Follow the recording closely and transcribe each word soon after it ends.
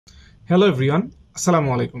Hello everyone, আসসালামু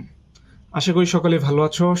আলাইকুম। আশা করি সকলে ভালো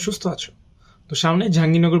আছো, সুস্থ আছো। তো সামনে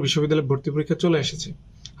জাহাঙ্গীরনগর বিশ্ববিদ্যালয়ে ভর্তি পরীক্ষা চলে এসেছে।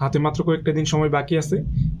 হাতে মাত্র কয়েকটা দিন সময় বাকি আছে।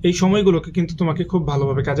 এই সময়গুলোকে কিন্তু তোমাকে খুব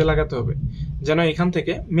ভালোভাবে কাজে লাগাতে হবে, যেন এখান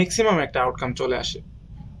থেকে ম্যাক্সিমাম একটা আউটকাম চলে আসে।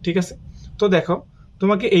 ঠিক আছে? তো দেখো,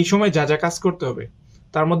 তোমাকে এই সময় যা যা কাজ করতে হবে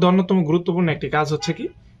তার মধ্যে অন্যতম গুরুত্বপূর্ণ একটি কাজ হচ্ছে কি,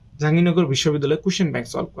 জাহাঙ্গীরনগর বিশ্ববিদ্যালয়ে কোশ্চেন ব্যাংক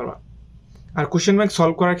সলভ করা। আর কোশ্চেন ব্যাংক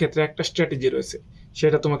সলভ করার ক্ষেত্রে একটা স্ট্র্যাটেজি রয়েছে,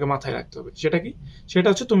 সেটা তোমাকে মাথায় রাখতে হবে। সেটা কি? সেটা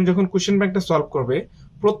হচ্ছে তুমি যখন কোশ্চেন ব্যাংকটা সলভ করবে,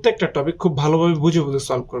 প্রত্যেকটা টপিক খুব ভালোভাবে বুঝে বুঝে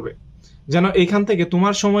সলভ করবে, যেন এইখান থেকে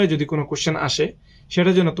তোমার সময়ে যদি কোনো কোশ্চেন আসে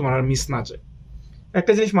সেটা যেন তোমার আর মিস না যায়।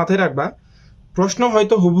 একটা জিনিস মাথায় রাখবা, প্রশ্ন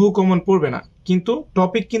হয়তো হুবহু কমন পড়বে না, কিন্তু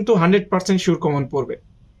টপিক কিন্তু 100% শিওর কমন পড়বে।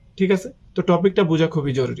 ঠিক আছে? তো টপিকটা বোঝা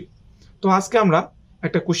খুবই জরুরি। তো আজকে আমরা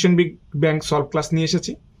একটা কোশ্চেন ব্যাংক সলভ ক্লাস নিয়ে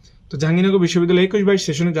এসেছি। তো জাহাঙ্গীরনগর বিশ্ববিদ্যালয় 21-22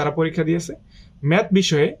 সেশনে যারা পরীক্ষা দিয়েছে, ম্যাথ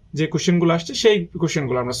বিষয়ে যে কোশ্চেনগুলো আসছে সেই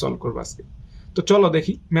কোশ্চেনগুলো আমরা সলভ করবো আজকে। তো চলো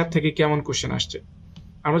দেখি ম্যাথ থেকে কেমন কোশ্চেন আসছে।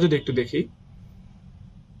 আমরা যদি একটু দেখি,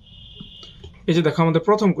 এই যে দেখো আমাদের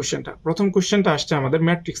প্রথম কোশ্চেনটা আসছে আমাদের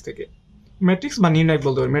ম্যাট্রিক্স থেকে। ম্যাট্রিক্স বা নির্ণায়ক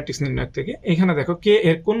বলতে পারি, ম্যাট্রিক্স নির্ণায়ক থেকে। এখানে দেখো কে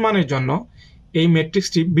এর কোন মানের জন্য এই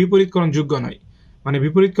ম্যাট্রিক্সটি বিপরীতকরণ যোগ্য নয়। মানে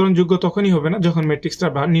বিপরীতকরণ যোগ্য তখনই হবে না যখন ম্যাট্রিক্সটা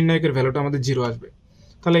বা নির্ণায়কের ভ্যালুটা আমাদের 0 আসবে।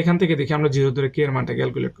 তাহলে এখান থেকে দেখি আমরা 0 ধরে কে এর মানটা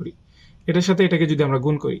ক্যালকুলেট করি। এটার সাথে এটাকে যদি আমরা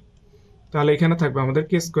গুণ করি, তাহলে এখানে থাকবে আমাদের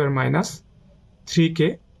কে স্কোয়ার মাইনাস 3k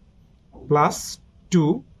প্লাস 2।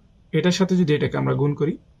 এটার সাথে যদি এটাকে আমরা গুণ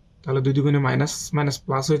করি, তাহলে 2 দুগুণে মাইনাস মাইনাস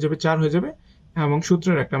প্লাস হয়ে যাবে, 4 হয়ে যাবে, এবং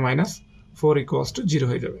সূত্রের একটা মাইনাস 4 = 0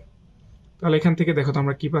 হয়ে যাবে। তাহলে এখান থেকে দেখো তো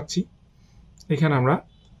আমরা কি পাচ্ছি। এখানে আমরা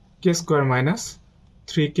কে স্কোয়ার মাইনাস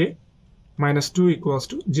 3k মাইনাস 2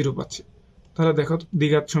 = 0 পাচ্ছি। তাহলে দেখো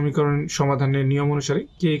দ্বিঘাত সমীকরণ সমাধানের নিয়ম অনুসারে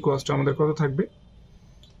কে = আমাদের কত থাকবে,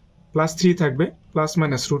 প্লাস 3 থাকবে, plus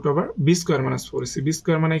minus root over B square minus 4ac। B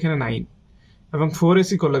square মানে এখানে 9, এবং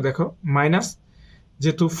 4ac করলে দেখো মাইনাস,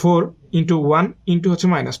 যেহেতু 4 ইন্টু 1 ইন্টু হচ্ছে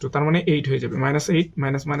 -2, তার মানে 8 হয়ে যাবে। -8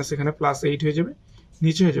 মাইনাস মাইনাস এখানে প্লাস 8 হয়ে যাবে,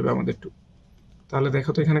 নিচে হয়ে যাবে আমাদের 2। তাহলে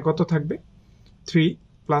দেখো তো এখানে কত থাকবে, 3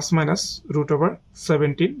 plus minus root over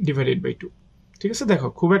 17 divided by 2। ঠিক আছে? দেখো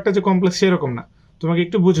খুব একটা যে কমপ্লেক্স সেরকম না, তোমাকে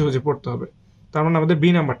একটু বুঝে বুঝে পড়তে হবে। তার মানে আমাদের বি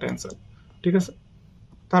নাম্বারটা অ্যান্সার। ঠিক আছে?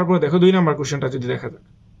 তারপরে দেখো 2 নাম্বার কোশ্চেনটা যদি দেখা যাক।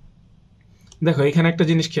 দেখো এখানে একটা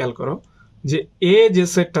জিনিস খেয়াল করো, যে এ যে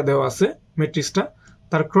সেটটা দেওয়া আছে ম্যাট্রিক্সটা,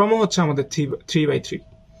 তার ক্রম হচ্ছে আমাদের 3/3,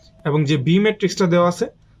 এবং যে বি ম্যাট্রিক্সটা দেওয়া আছে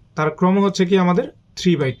তার ক্রম হচ্ছে কি আমাদের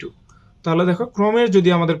 3/2। তাহলে দেখো ক্রমের যদি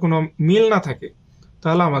আমাদের কোনো মিল না থাকে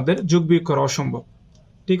তাহলে আমাদের যোগ বিয়োগ করা অসম্ভব।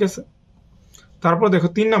 ঠিক আছে? তারপর দেখো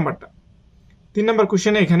 3 নাম্বার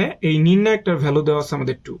কোশ্চেনে এখানে এই নির্ণায়কটার ভ্যালু দেওয়া আছে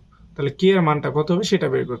আমাদের 2। তাহলে কে এর মানটা কত হবে সেটা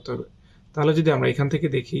বের করতে হবে। তাহলে যদি আমরা এখান থেকে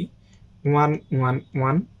দেখি 1 1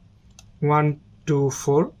 1 1 2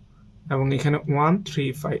 4 এবং এখানে 1 3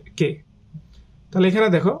 5 কে। তাহলে এখানে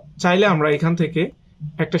দেখো চাইলে আমরা এখান থেকে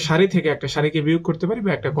একটা সারি থেকে একটা সারিকে বিয়োগ করতে পারি,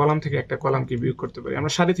 বা একটা কলাম থেকে একটা কলামকে বিয়োগ করতে পারি।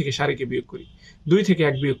 আমরা সারি থেকে সারিকে বিয়োগ করি, 2 থেকে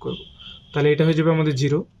 1 বিয়োগ করব। তাহলে এটা হয়ে যাবে আমাদের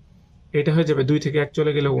 0, এটা হয়ে যাবে 2 থেকে 1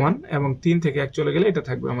 চলে গেলে 1, এবং 3 থেকে 1 চলে গেলে এটা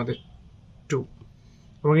থাকবে আমাদের 2,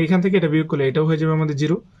 এবং এখান থেকে এটা বিয়োগ করলে এটাও হয়ে যাবে আমাদের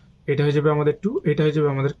 0, এটা হয়ে যাবে আমাদের 2, এটা হয়ে যাবে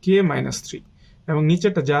আমাদের k - 3, এবং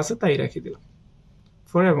নিচেরটা যা আছে তাই রাখি দিলাম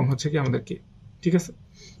 4, এবং হচ্ছে কি আমাদের k। ঠিক আছে?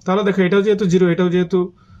 তাহলে দেখো এটাও যেহেতু 0, এটাও যেহেতু,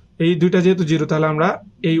 এই দুইটা যেহেতু 0, তাহলে আমরা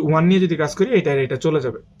এই 1 নিয়ে যদি কাজ করি এটা চলে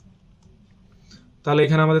যাবে। তাহলে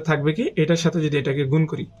এখানে আমাদের থাকবে কি, এটার সাথে যদি এটাকে গুণ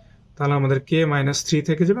করি তাহলে আমাদের k - 3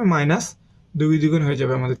 থেকে যাবে মাইনাস 2 দ্বিগুণ হয়ে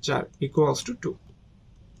যাবে আমাদের 4 = 2।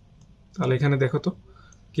 তাহলে এখানে দেখো তো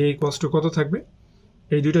k = কত থাকবে,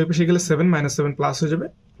 এই দুইটা পেশে গেলে 7 - 7 প্লাস হয়ে যাবে,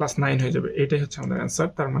 প্লাস 9 হয়ে যাবে। এটাই হচ্ছে আমাদের অ্যান্সার,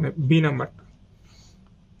 তার মানে বি নাম্বারটা।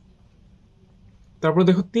 তারপর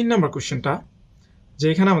দেখো 3 নাম্বার কোশ্চেনটা, যে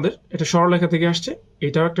এখানে আমাদের এটা সরলরেখা থেকে আসছে,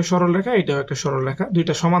 এটাও একটা সরলরেখা, এটাও একটা সরলরেখা,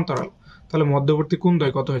 দুইটা সমান্তরাল। তাহলে মধ্যবর্তী কোণ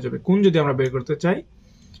দ্বয় কত হয়ে যাবে, কোণ যদি আমরা বের করতে চাই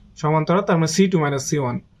সমান্তরাল, তার মানে c2 -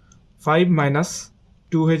 c1 5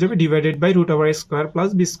 - 2 হয়ে যাবে, divided by root over a square plus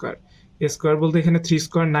b square. a square বলতে এখানে 3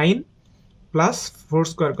 স্কয়ার 9 প্লাস 4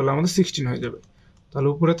 স্কয়ার করলে আমাদের 16 হয়ে যাবে। তাহলে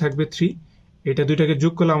উপরে থাকবে 3, এটা দুইটাকে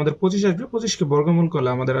যোগ করলে আমাদের 25 আসবে, 25কে বর্গমূল করলে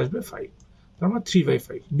আমাদের আসবে 5, তার মানে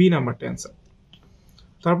 3/5, বি নাম্বারটা অ্যান্সার।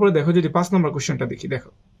 তারপরে দেখো যদি 5 নাম্বার কোশ্চেনটা দেখি,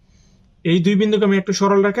 দেখো এই দুই বিন্দুগামী একটা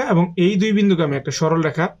সরল রেখা এবং এই দুই বিন্দুগামী একটা সরল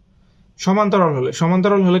রেখা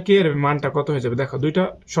সমান্তরাল হলে কে এর মানটা কত হয়ে যাবে। দেখো দুইটা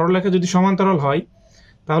সরল রেখা যদি সমান্তরাল হয়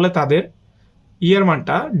তাহলে তাদের এর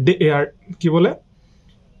মানটা কি বলে,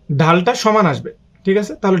 ঢালটা সমান আসবে। ঠিক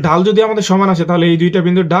আছে? তাহলে ঢাল যদি আমাদের সমান আসে তাহলে এই দুইটা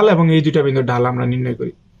বিন্দুর ঢাল এবং এই দুইটা বিন্দুর ঢাল আমরা নির্ণয়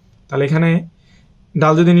করি। তাহলে এখানে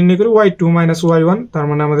ঢাল যদি নির্ণয় করি y2 - y1, তার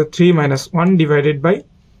মানে আমাদের 3 - 1 ডিভাইডেড বাই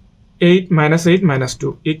 8 - 8 -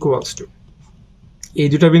 2 = এই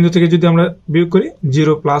দুটা বিন্দু থেকে যদি আমরা বিয়োগ করি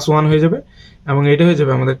 0 + 1 হয়ে যাবে, এবং এটা হয়ে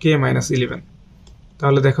যাবে আমাদের k - 11।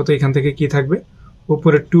 তাহলে দেখো তো এখান থেকে কি থাকবে,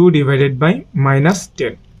 উপরে 2 divided by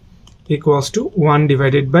 -10 equals to 1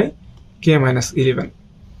 divided by k-11।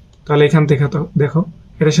 তাহলে এখান থেকে তো দেখো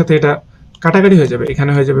এটার সাথে এটা কাটাকাটি হয়ে যাবে,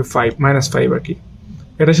 এখানে হয়ে যাবে 5 -5 আর কি,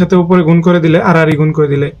 এটার সাথে উপরে গুণ করে দিলে আর গুণ করে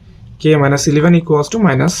দিলে k-11 ইকুয়ালস টু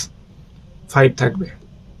 -5 থাকবে।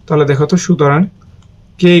 তাহলে দেখো তো সুতরাং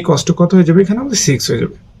k ইকুয়ালস টু কত হয়ে যাবে, এখানে আমাদের 6 হয়ে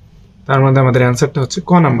যাবে। তার মধ্যে আমাদের অ্যান্সারটা হচ্ছে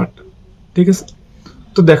ক নাম্বারটা। ঠিক আছে,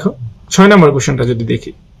 তো দেখো 6 নম্বর কোশ্চেনটা যদি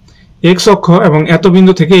দেখি, x অক্ষ এবং এত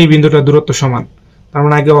বিন্দু থেকে এই বিন্দুটার দূরত্ব সমান। তার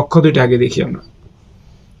মানে আগে অক্ষ দুইটা আগে দেখি আমরা।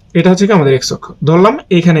 এটা হচ্ছে কি আমাদের x অক্ষ, ধরলাম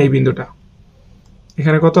এইখানে এই বিন্দুটা,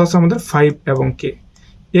 এখানে কত আছে আমাদের 5 এবং k।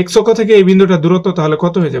 x অক্ষ থেকে এই বিন্দুটার দূরত্ব তাহলে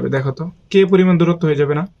কত হয়ে যাবে, দেখো তো k পরিমাণ দূরত্ব হয়ে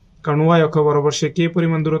যাবে না, কারণ y অক্ষ বরাবর সে k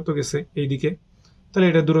পরিমাণ দূরত্ব গেছে এইদিকে, তাহলে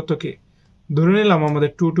এটা দূরত্ব k। ধরে নিলাম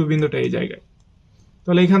আমাদের 2 বিন্দুটা এই জায়গায়,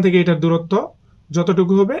 তাহলে এখান থেকে এটার দূরত্ব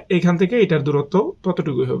যতটুকু হবে এখান থেকে এটার দূরত্ব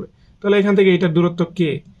ততটুকুই হবে। তাহলে এখান থেকে এটার দূরত্ব k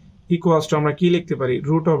ইকুয়ালস টু আমরা কি লিখতে পারি, √,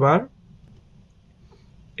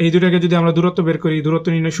 এই দুটাকে যদি আমরা দূরত্ব বের করি, দূরত্ব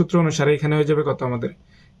নির্ণয় সূত্র অনুসারে এখানে হয়ে যাবে কত আমাদের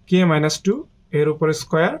k-2 এর উপরে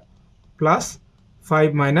স্কয়ার প্লাস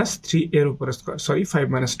 5 - 3 এর উপরে স্কয়ার, সরি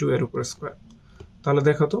 5 - 2 এর উপরে স্কয়ার। তাহলে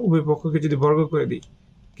দেখো তো উভয় পক্ষকে যদি বর্গ করে দিই,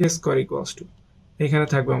 k² ইকুয়ালস টু এখানে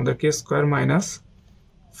থাকবে আমাদের k²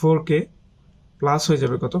 -4k প্লাস হয়ে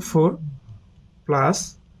যাবে কত 4 প্লাস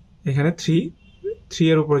এখানে 3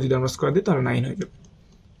 এর উপরে যদি আমরা স্কয়ার দিই তাহলে 9 হয়ে যাবে।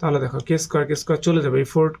 তাহলে দেখো k² চলে যাবে, এই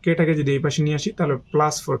 4kটাকে যদি এই পাশে নিয়ে আসি তাহলে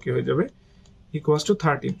প্লাস 4k হয়ে যাবে ইকুয়ালস টু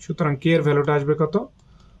 13। সুতরাং k এর ভ্যালুটা আসবে কত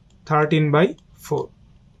 13/4।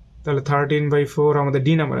 তাহলে 13/4 আমাদের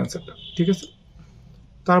ডি নাম্বার অ্যান্সারটা। ঠিক আছে,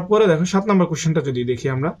 তারপরে দেখো 7 নম্বর কোশ্চেনটা যদি দেখি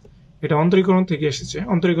আমরা, এটা অন্তরীকরণ থেকে এসেছে।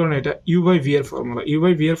 অন্তরীকরণ এটা u/v এর ফর্মুলা।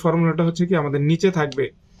 u/v এর ফর্মুলাটা হচ্ছে কি আমাদের নিচে থাকবে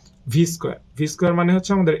v² মানে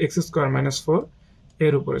হচ্ছে আমাদের x² - 4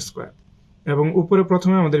 এর উপরে স্কয়ার, এবং উপরে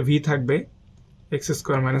প্রথমে আমাদের v থাকবে x² -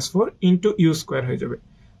 4 ইন্টু u² হয়ে যাবে।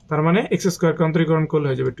 তার মানে x² কে অন্তরীকরণ করলে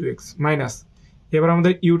হয়ে যাবে 2x মাইনাস, এবার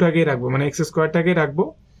আমাদের ইউটাকেই রাখবো মানে x²টাকেই রাখবো,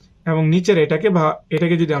 এবং নিচের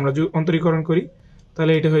এটাকে যদি আমরা অন্তরীকরণ করি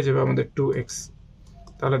তাহলে এটা হয়ে যাবে আমাদের 2x।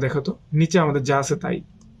 তাহলে দেখো তো নিচে আমাদের যা আছে তাই,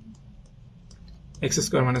 x²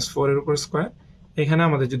 - 4 এর উপর স্কয়ার, এখানে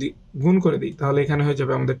আমাদের যদি গুণ করে দিই তাহলে এখানে হয়ে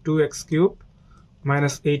যাবে আমাদের 2x³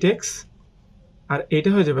 - 8x, আর এটা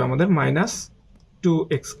হয়ে যাবে আমাদের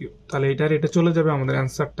 -2x³। তাহলে এটা চলে যাবে, আমাদের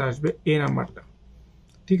অ্যান্সারটা আসবে এ নাম্বারটা।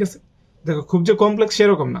 ঠিক আছে, দেখো খুব যে কমপ্লেক্স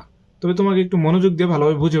সেরকম না, তবে তোমাকে একটু মনোযোগ দিয়ে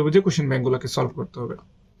ভালোভাবে বুঝে কোশ্চেন ব্যাংকগুলোকে সলভ করতে হবে।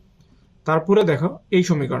 তারপরে দেখো এই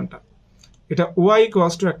সমীকরণটা, এটা y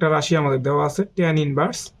ইকুয়ালস টু একটা রাশি আমাদের দেওয়া আছে tan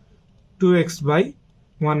ইনভার্স 2x/1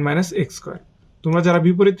 - x²। তোমরা যারা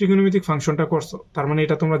বিপরীত ত্রিকোণমিতিক ফাংশনটা করছো তার মানে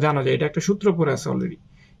এটা তোমরা জানো যে এটা একটা সূত্র পড়ে আছে অলরেডি।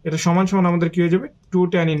 এটা সমান আমাদের কি হয়ে যাবে 2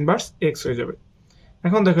 tan ইনভার্স x হয়ে যাবে।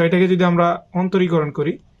 এখন দেখো এটাকে যদি আমরা অন্তরীকরণ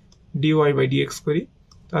করি dy/dx করি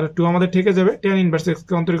তাহলে 2 আমাদের থেকে যাবে, tan ইনভার্স x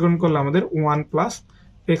কে অন্তরীকরণ করলে আমাদের 1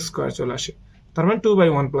 + x² চলে আসে, তার মানে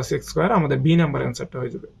 2/1 + x² আমাদের বি নাম্বার অ্যান্সারটা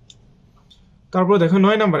হয়ে যাবে। তারপর দেখো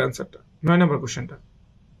 9 নাম্বার অ্যান্সারটা, 9 নাম্বার কোশ্চেনটা,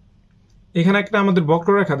 এখানে একটা আমাদের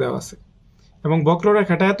বক্ররেখা দেওয়া আছে এবং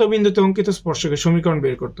বক্ররেখাটা এত বিন্দুতে অঙ্কিত স্পর্শকের সমীকরণ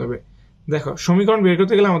বের করতে হবে। দেখো সমীকরণ বের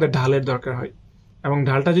করতে গেলে আমাদের ঢালের দরকার হয়, এবং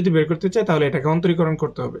ঢালটা যদি বের করতে চাই তাহলে এটাকে অন্তরীকরণ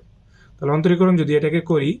করতে হবে। তাহলে অন্তরীকরণ যদি এটাকে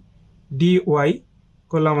করি dy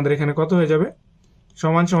করলে আমাদের এখানে কত হয়ে যাবে,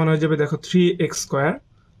 সমান হয়ে যাবে দেখো 3x²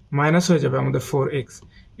 মাইনাস হয়ে যাবে আমাদের 4x।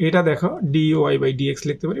 এটা দেখো dy/dx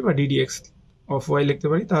লিখতে পারি বা ddx অফ y লিখতে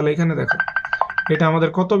পারি। তাহলে এখানে দেখো এটা আমাদের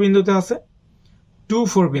কত বিন্দুতে আছে, 2,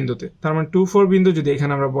 4 বিন্দুতে। তার মানে 2, 4 বিন্দু যদি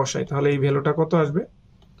এখানে আমরা বসাই তাহলে এই ভ্যালুটা কত আসবে,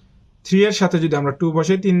 3 এর সাথে যদি আমরা 2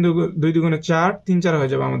 বসাই 2 দুগুণে 4, 3 4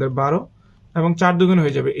 হয়ে যাবে আমাদের 12, এবং 4 দুগুণে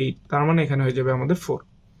হয়ে যাবে 8, তার মানে এখানে হয়ে যাবে আমাদের 4।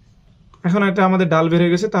 এখন এটা আমাদের ডাল বের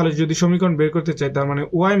হয়ে গেছে, তাহলে যদি সমীকরণ বের করতে চাই তার মানে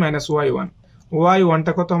y -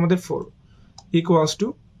 y1টা কত আমাদের 4 ইকুয়ালস টু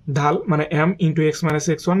ঢাল মানে m ইন্টু x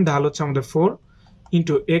 - x1, ঢাল হচ্ছে আমাদের 4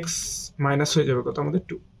 ইন্টু x মাইনাস হয়ে যাবে কত আমাদের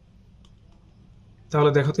 2।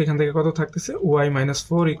 তাহলে দেখো তো এখান থেকে কত থাকতেছে y -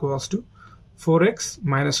 4 equals to 4x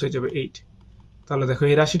minus হয়ে যাবে 8। তাহলে দেখো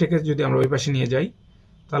এই রাশিটাকে যদি আমরা ওই পাশে নিয়ে যাই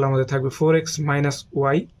তাহলে আমাদের থাকবে 4x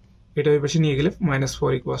 - y, এটা ওই পাশে নিয়ে গেলে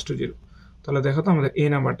 -4 ইকুয়ালস টু 0। তাহলে দেখো তো আমাদের এই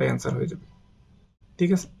নাম্বারটা অ্যান্সার হয়ে যাবে। ঠিক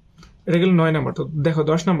আছে, এটা গেল 9 নাম্বার। তো দেখো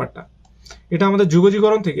 10 নাম্বারটা, এটা আমাদের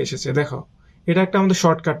যুগজীকরণ থেকে এসেছে। দেখো এটা একটা আমাদের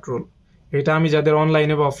শর্টকাট রুল, এটা আমি যাদের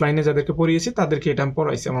অনলাইনে বা অফলাইনে যাদেরকে পড়িয়েছি তাদেরকে এটা আমি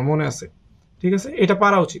পড়াইছি, আমার মনে আছে। ঠিক আছে, এটা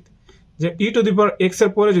পারা উচিত যে e⁴x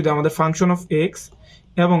এর পরে যদি আমাদের ফাংশন অফ x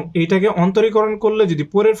এবং এইটাকে অন্তরীকরণ করলে যদি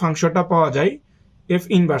পরের ফাংশনটা পাওয়া যায় f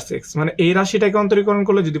ইনভার্স x, মানে এই রাশিটাকে অন্তরীকরণ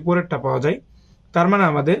করলে যদি পরেরটা পাওয়া যায় তার মানে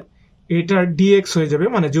আমাদের এটার dx হয়ে যাবে,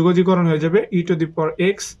 মানে যুগজীকরণ হয়ে যাবে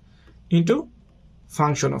e⁴x into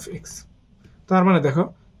function of x। তার মানে দেখো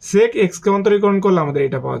sec x কে অন্তরীকরণ করলে আমাদের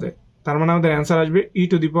এটা পাওয়া যায়, তার মানে আমাদের অ্যান্সার আসবে e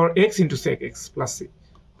to the power x into sec x plus c,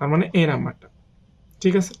 তার মানে এই নাম্বারটা।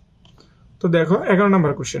 ঠিক আছে, তো দেখো 11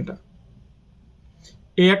 নম্বর কোশ্চেনটা।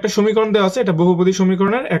 এই একটা সমীকরণ দেওয়া আছে, এটা বহুপদী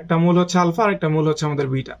সমীকরণের একটা মূল হচ্ছে আলফা আর একটা মূল হচ্ছে আমাদের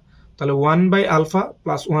বিটা। তাহলে 1/α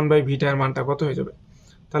প্লাস 1/β এর মানটা কত হয়ে যাবে?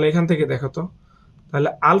 তাহলে এখান থেকে দেখো তো, তাহলে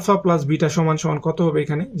আলফা প্লাস বিটা সমান সমান কত হবে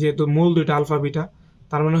এখানে, যেহেতু মূল দুইটা আলফা বিটা,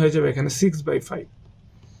 তার মানে হয়ে যাবে এখানে 6/5,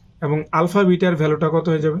 এবং আলফা বিটার ভ্যালুটা কত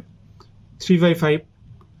হয়ে যাবে 3/5।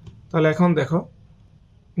 তাহলে এখন দেখো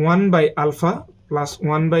 1/α প্লাস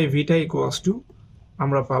 1/β ইকুয়ালস টু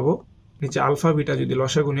আমরা পাবো নিচে আলফা বিটা যদি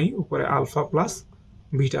লসাগু নেই উপরে আলফা প্লাস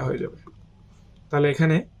বিটা হয়ে যাবে। তাহলে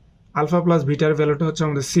এখানে আলফা প্লাস বিটার ভ্যালুটা হচ্ছে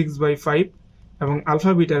আমাদের 6/5 এবং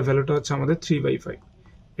আলফা বিটার ভ্যালুটা হচ্ছে আমাদের 3/5।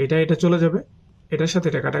 এটা চলে যাবে, এটার সাথে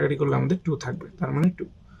এটা কাটাকাটি করলে আমাদের 2 থাকবে, তার মানে 2।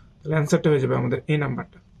 তাহলে অ্যান্সারটা হয়ে যাবে আমাদের এই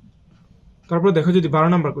নাম্বারটা। তারপর দেখো যদি 12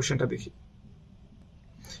 নম্বর কোশ্চেনটা দেখি,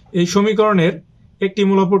 এই সমীকরণের একটি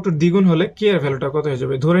মূল অপরটির দ্বিগুণ হলে কে এর ভ্যালুটা কত হয়ে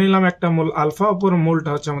যাবে? ধরে নিলাম একটা মূল আলফা, অপর মূলটা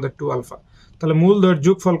হচ্ছে আমাদের 2α, তাহলে মূল দ্বয়ের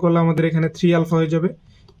যোগফল করলে আমাদের এখানে 3α হয়ে যাবে,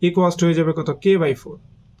 ইকুয়ালস টু হয়ে যাবে কত k/4।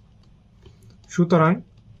 সুতরাং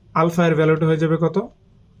আলফা এর ভ্যালুটা হয়ে যাবে কত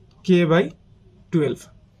k/12।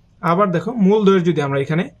 আবার দেখো মূল দ্বয়ের যদি আমরা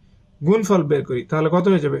এখানে গুণফল বের করি তাহলে কত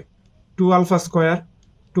হয়ে যাবে 2α স্কয়ার,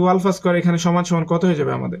 2α স্কয়ার এখানে সমান সমান কত হয়ে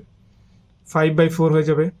যাবে আমাদের 5/4 হয়ে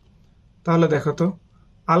যাবে। তাহলে দেখো তো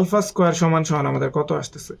আলফা স্কয়ার সমান সমান আমাদের কত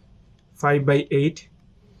আসতেছে 5/8।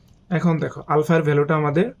 এখন দেখো আলফার ভ্যালুটা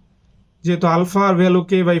আমাদের, যেহেতু আলফার ভ্যালু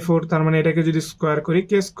k/4, তার মানে এটাকে যদি স্কয়ার করি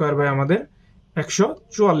k স্কয়ার বাই আমাদের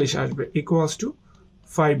 144 আসবে, ইকুয়ালস টু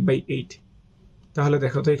 5/8। তাহলে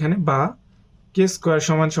দেখো তো এখানে বা k স্কয়ার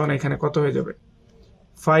সমান সমান এখানে কত হয়ে যাবে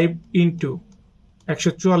 5 ইন্টু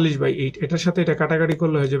 144/8, এটার সাথে এটা কাটাকাটি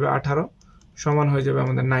করলে হয়ে যাবে 18, সমান হয়ে যাবে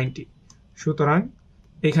আমাদের 90। সুতরাং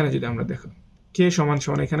এখানে যদি আমরা দেখো k সমান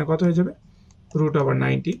সমান এখানে কত হয়ে যাবে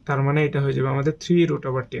 √90, তার মানে এটা হয়ে যাবে আমাদের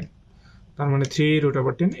 3√10, তার মানে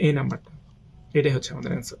 3√10 এই নাম্বারটা, এটাই হচ্ছে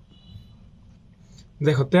আমাদের অ্যান্সার।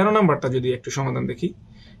 দেখো 13 নাম্বারটা যদি একটু সমাধান দেখি,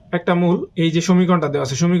 একটা মূল এই যে সমীকরণটা দেওয়া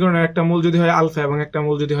আছে, সমীকরণের একটা মূল যদি হয় আলফা এবং একটা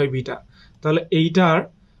মূল যদি হয় বিটা, তাহলে এইটার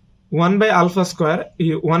 1/α স্কয়ার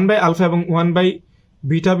 1/α এবং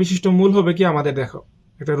 1/β বিশিষ্ট মূল হবে কি আমাদের দেখো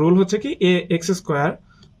একটা রুল হচ্ছে কি ax square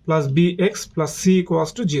plus bx plus c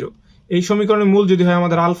equals to 0। এই সমীকরণের মূল যদি হয়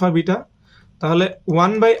আমাদের আলফা বিটা, তাহলে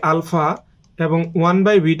 1/α এবং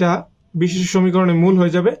 1/β বিশিষ্ট সমীকরণের মূল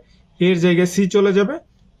হয়ে যাবে এর জায়গায় c চলে যাবে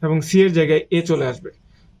এবং c এর জায়গায় a চলে আসবে,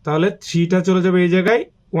 তাহলে 3টা চলে যাবে এই জায়গায়,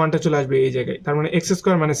 1টা চলে আসবে এই জায়গায়, তার মানে x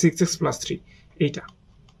স্কয়ার মানে 6x প্লাস 3, এইটা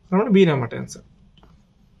তার মানে বি নাম্বারটা অ্যান্সার।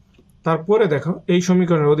 তারপরে দেখো এই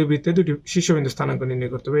সমীকরণের অধিবৃত্তে দুটি শীর্ষবিন্দু স্থানাঙ্ক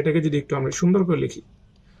নির্ণয় করতে হবে। এটাকে যদি একটু আমরা সুন্দর করে লিখি,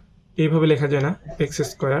 এইভাবে লেখা যায় না x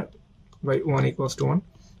square by 1 equals to 1।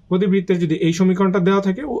 অধিবৃত্তের যদি এই সমীকরণটা দেওয়া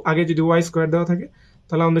থাকে, আগে যদি y স্কয়ার দেওয়া থাকে,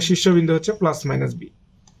 তাহলে আমাদের শীর্ষবিন্দু হচ্ছে প্লাস মাইনাস b।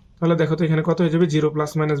 তাহলে দেখো তো এখানে কত হয়ে যাবে 0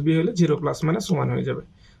 প্লাস মাইনাস b হলে 0 প্লাস মাইনাস 1 হয়ে যাবে,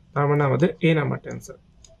 তার মানে আমাদের a নাম্বারটা অ্যান্সার।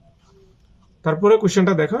 তারপরে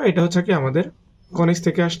কোশ্চেনটা দেখো, এটা হচ্ছে কি আমাদের কনিক্স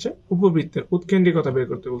থেকে আসছে, উপবৃত্তের উৎকেন্দ্রিকতা বের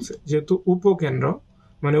করতে বলছে। যেহেতু উপকেন্দ্র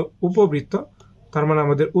মানে উপবৃত্ত, তার মানে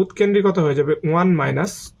আমাদের উৎকেন্দ্রিকতা হয়ে যাবে 1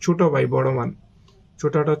 মাইনাস ছোট বাই বড় মান,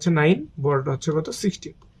 ছোটটা হচ্ছে 9, বড়টা হচ্ছে কত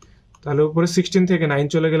 16। তাহলে উপরে 16 থেকে 9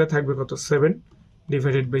 চলে গেলে থাকবে কত 7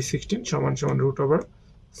 ডিভাইডেড বাই 16 সমান সমান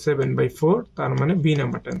 √7/4, তার মানে বি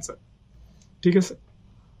নাম্বারটা অ্যান্সার। ঠিক আছে,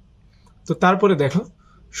 তো তারপরে দেখো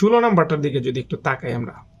 16 নাম্বারটার দিকে যদি একটু তাকাই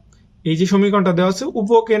আমরা, এই যে সমীকরণটা দেওয়া আছে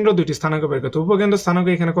উপকেন্দ্র দুটি স্থানাঙ্ক বের করতে। উপকেন্দ্র স্থানাঙ্ক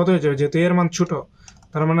এখানে কত হয়ে যাবে, যেহেতু এর মান ছোট,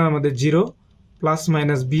 তার মানে আমাদের 0 প্লাস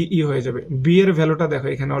মাইনাস বি হয়ে যাবে। বি এর ভ্যালুটা দেখো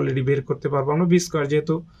এখানে অলরেডি বের করতে পারবো আমরা, বি স্কয়ার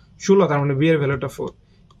যেহেতু 16, তার মানে বি এর ভ্যালুটা 4।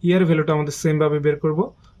 ই এর ভ্যালুটা আমাদের সেম ভাবে বের করব,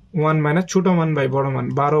 1 মাইনাস ছোট মান বাই বড় মান,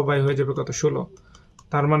 12 বাই হয়ে যাবে কত 16,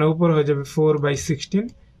 তার মানে উপর হয়ে যাবে 4/16,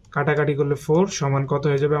 কাটাকাটি করলে 4 সমান কত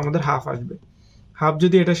হয়ে যাবে আমাদের হাফ আসবে। হাফ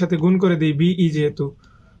যদি এটার সাথে গুণ করে দিই বি যেহেতু,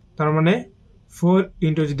 তার মানে 4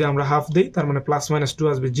 ইন্টু যদি আমরা হাফ দিই, তার মানে প্লাস মাইনাস 2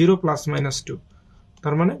 আসবে, 0 প্লাস মাইনাস 2,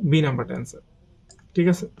 তার মানে বি নাম্বারটা অ্যান্সার। ঠিক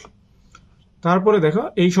আছে, তারপরে দেখো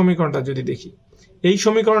এই সমীকরণটা যদি দেখি, এই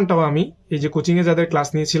সমীকরণটাও আমি এই যে কোচিংয়ে যাদের ক্লাস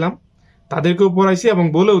নিয়েছিলাম তাদেরকেও পড়াইছি এবং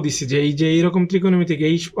বলেও দিছি যে এই যে এইরকম ত্রিকোণমিতিক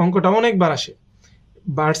এই অঙ্কটা অনেকবার আসে।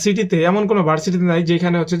 ভার্সিটিতে এমন কোনো ভার্সিটিতে নাই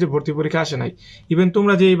যেখানে হচ্ছে যে ভর্তি পরীক্ষা আসে নাই। ইভেন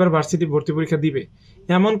তোমরা যে এইবার ভার্সিটি ভর্তি পরীক্ষা দিবে,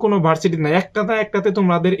 এমন কোনো ভার্সিটি নাই একটাতে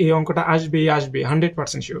তোমাদের এই অঙ্কটা আসবেই আসবে,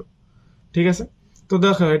 100% শিওর। ঠিক আছে, তো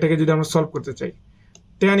দেখো এটাকে যদি আমরা সলভ করতে চাই,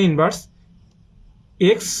 tan inverse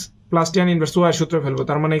x plus tan inverse y সূত্র ফেলবো,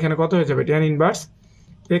 তার মানে এখানে কত হয়ে যাবে tan inverse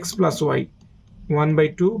x plus y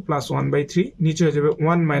 1/2 plus 1/3, নিচে হয়ে যাবে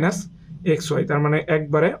 1 মাইনাস xy, তার মানে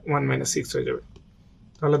একবারে 1 মাইনাস 6 হয়ে যাবে।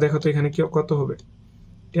 তাহলে দেখো তো এখানে কি কত হবে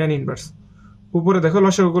tan ইনভার্স উপরে দেখো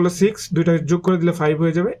লসাগু করলে 6, দুইটা যোগ করে দিলে 5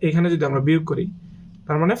 হয়ে যাবে। এখানে যদি আমরা বিয়োগ করি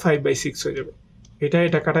তার মানে 5/6 হয়ে যাবে।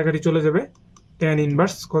 এটা কাটাকাটি চলে যাবে, tan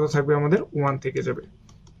ইনভার্স কত থাকবে আমাদের 1 থেকে যাবে।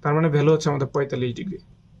 তার মানে ভ্যালু হচ্ছে আমাদের 45 ডিগ্রি,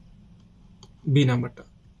 বি নাম্বারটা।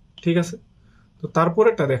 ঠিক আছে, তো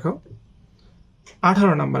তারপরেরটা দেখো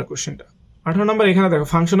 18 নাম্বার কোশ্চেনটা। 18 নাম্বার এখানে দেখো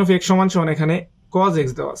ফাংশন অফ x সমান সমান এখানে cos x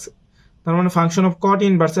দেওয়া আছে। তার মানে ফাংশন অফ cot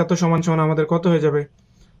ইনভার্স এত সমান সমান আমাদের কত হয়ে যাবে?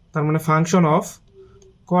 তার মানে ফাংশন অফ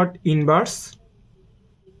cot ইনভার্স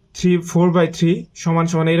 4/3 সমান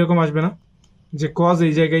সমান এইরকম আসবে না, যে cos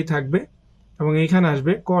এই জায়গায় থাকবে এবং এইখানে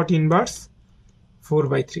আসবে cot ইনভার্স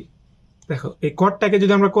 4/3। দেখো এই কটটাকে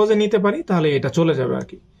যদি আমরা cos এ নিতে পারি তাহলে এটা চলে যাবে আর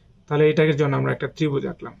কি। তাহলে এটার জন্য আমরা একটা ত্রিভুজ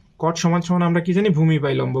আঁকলাম। cot সমান সমান আমরা কি জানি? ভূমি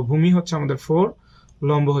বাই লম্ব। ভূমি হচ্ছে আমাদের 4,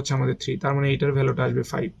 লম্ব হচ্ছে আমাদের 3। তার মানে এটার ভ্যালুটা আসবে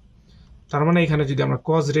 5। তার মানে এখানে যদি আমরা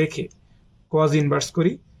cos রেখে cos ইনভার্স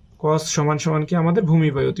করি, cos সমান সমান কি আমাদের ভূমি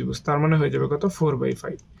বাই অতিভুজ। তার মানে হয়ে যাবে কত?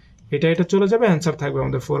 4/5। এটা চলে যাবে, অ্যান্সার থাকবে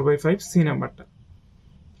আমাদের 4/5, সি নাম্বারটা।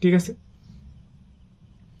 ঠিক আছে,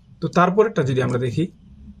 তো তারপরেরটা যদি আমরা দেখি,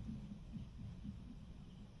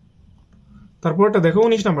 তারপরটা দেখো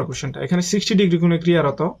 19 নাম্বার কোশ্চেনটা। এখানে 60 ডিগ্রি কোণে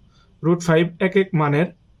ক্রিয়ারত √5 এক এক মানের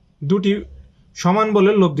দুটি সমান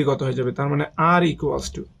বলের লব্ধি কত হয়ে যাবে? তার মানে r ইকুয়ালস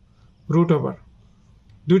টু √ওভার,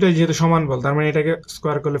 দুইটাই যেহেতু সমান বল তার মানে এটাকে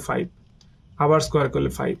স্কোয়ার করলে 5, আবার স্কোয়ার করলে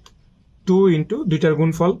 5, 2 ইন্টু দুইটার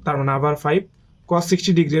গুণফল তার মানে আবার 5, cos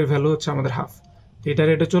 60 ডিগ্রির ভ্যালু হচ্ছে আমাদের হাফ।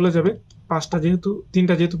 এটা চলে যাবে,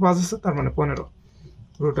 তিনটা যেহেতু 5 আছে তার মানে 15,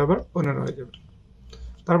 √ওভার 15 হয়ে যাবে।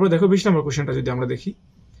 তারপর দেখো 20 নম্বর কোশ্চেনটা যদি আমরা দেখি,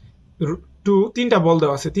 তিনটা বল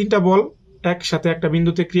দেওয়া আছে। তিনটা বল একসাথে একটা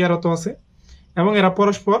বিন্দুতে ক্রিয়ারত আছে এবং এরা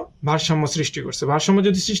পরস্পর ভারসাম্য সৃষ্টি করছে। ভারসাম্য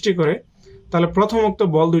যদি সৃষ্টি করে তাহলে প্রথমোক্ত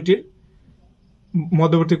বল দুইটির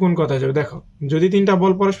মধ্যবর্তী কোণ কত হয়ে যাবে? দেখো যদি তিনটা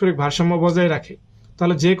বল পারস্পরিক ভারসাম্য বজায় রাখে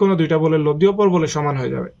তাহলে যে কোনো দুইটা বলের লব্ধি অপর বলের সমান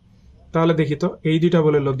হয়ে যাবে। তাহলে দেখি তো এই দুইটা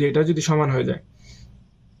বলের লব্ধি এটা যদি সমান হয়ে যায়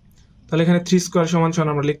তাহলে এখানে 3 স্কোয়ার সমান সমান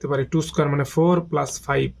আমরা লিখতে পারি 2 স্কোয়ার মানে 4 +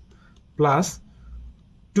 5 প্লাস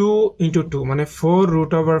 2 × 2 মানে 4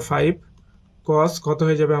 √5 cos কত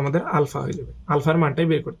হয়ে যাবে আমাদের? আলফা হয়ে যাবে। আলফার মানটাই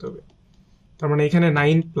বের করতে হবে। তার মানে এখানে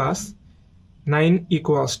 9 + 9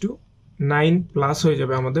 ইকুয়ালস টু 9 প্লাস হয়ে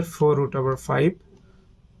যাবে আমাদের 4 √5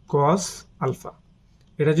 cos আলফা।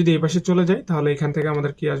 এটা যদি এই পাশে চলে যায় তাহলে এখান থেকে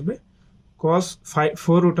আমাদের কি আসবে? cos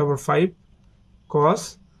 4 √5 cos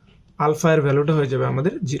আলফা এর ভ্যালুটা হয়ে যাবে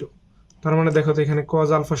আমাদের 0। তার মানে দেখো তো এখানে cos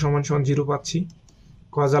আলফা সমান সমান 0 পাচ্ছি।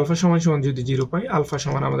 cos আলফা সমান সমান যদি 0 পাই, আলফা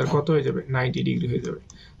সমান আমাদের কত হয়ে যাবে? 90 ডিগ্রি হয়ে যাবে।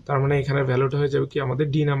 তার মানে এখানে ভ্যালুটা হয়ে যাবে কি আমাদের?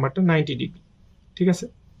 ডি নাম্বারটা 90 ডিগ্রি। ঠিক আছে,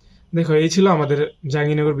 দেখো এই ছিল আমাদের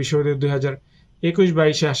জাহাঙ্গীরনগর বিশ্ববিদ্যালয়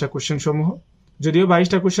 2021-22-এ আসা কোশ্চেন সমূহ। যদিও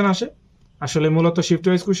 22টা কোশ্চেন আসে, আসলে মূলত শিফট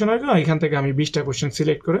ওয়াইজ কোশ্চেন হয়। এখান থেকে আমি 20টা কোশ্চেন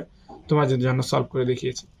সিলেক্ট করে তোমাদের জন্য সলভ করে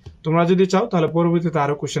দেখিয়েছি। তোমরা যদি চাও তাহলে পরবর্তীতে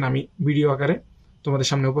আরো কোশ্চেন আমি ভিডিও আকারে তোমাদের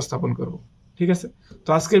সামনে উপস্থাপন করব। ঠিক আছে, তো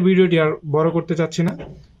আজকের ভিডিওটি আর বড় করতে চাচ্ছি না।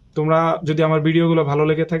 তোমরা যদি আমার ভিডিওগুলো ভালো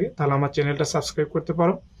লেগে থাকে তাহলে আমার চ্যানেলটা সাবস্ক্রাইব করতে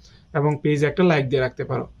পারো এবং পেজে একটা লাইক দিয়ে রাখতে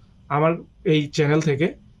পারো। আমার এই চ্যানেল থেকে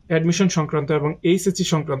অ্যাডমিশন সংক্রান্ত এবং এইচএসসি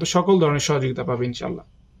সংক্রান্ত সকল ধরনের সহযোগিতা পাবে ইনশাআল্লাহ।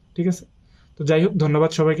 ঠিক আছে, তো যাই হোক,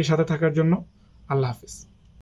 ধন্যবাদ সবাইকে সাথে থাকার জন্য। আল্লাহ হাফেজ।